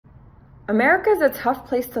America's a tough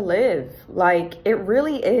place to live. Like, it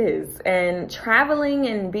really is. And traveling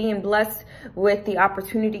and being blessed with the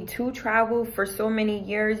opportunity to travel for so many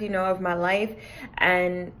years, you know, of my life.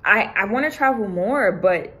 And I want to travel more,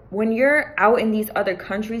 but when you're out in these other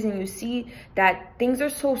countries and you see that things are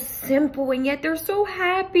so simple and yet they're so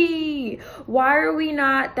happy. Why are we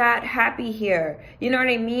not that happy here? You know what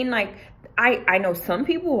I mean? Like, I know some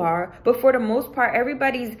people are, but for the most part,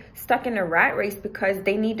 everybody's stuck in a rat race because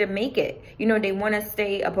they need to make it. You know, they want to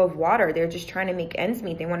stay above water. They're just trying to make ends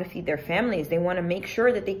meet. They want to feed their families. They want to make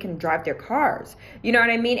sure that they can drive their cars. You know what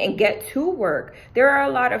I mean? And get to work. There are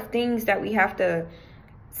a lot of things that we have to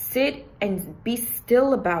sit and be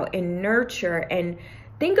still about and nurture and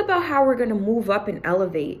think about how we're going to move up and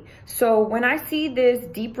elevate. So when I see this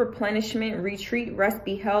deep replenishment, retreat, rest,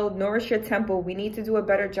 be held, nourish your temple, we need to do a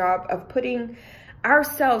better job of putting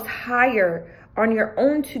ourselves higher on your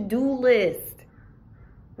own to-do list.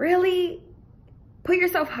 Really? Put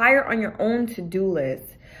yourself higher on your own to-do list.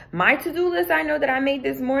 My to-do list I know that I made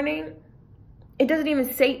this morning, it doesn't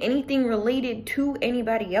even say anything related to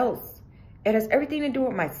anybody else. It has everything to do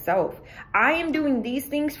with myself. I am doing these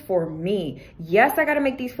things for me. Yes, I got to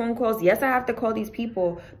make these phone calls. Yes, I have to call these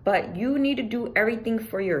people, but you need to do everything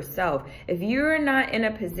for yourself. If you're not in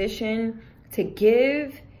a position to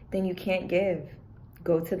give, then you can't give.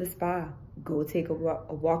 Go to the spa. Go take a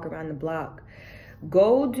walk around the block.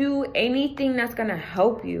 Go do anything that's going to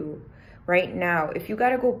help you right now. If you got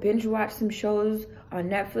to go binge watch some shows on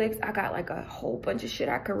Netflix, I got like a whole bunch of shit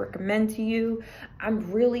I could recommend to you.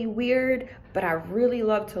 I'm really weird, but I really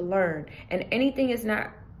love to learn. And anything is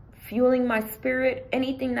not fueling my spirit,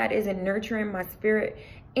 anything that isn't nurturing my spirit,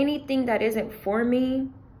 anything that isn't for me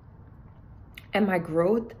and my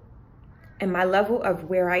growth and my level of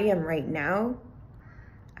where I am right now,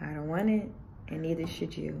 I don't want it, and neither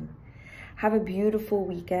should you. Have a beautiful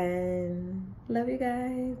weekend. Love you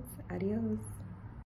guys. Adios.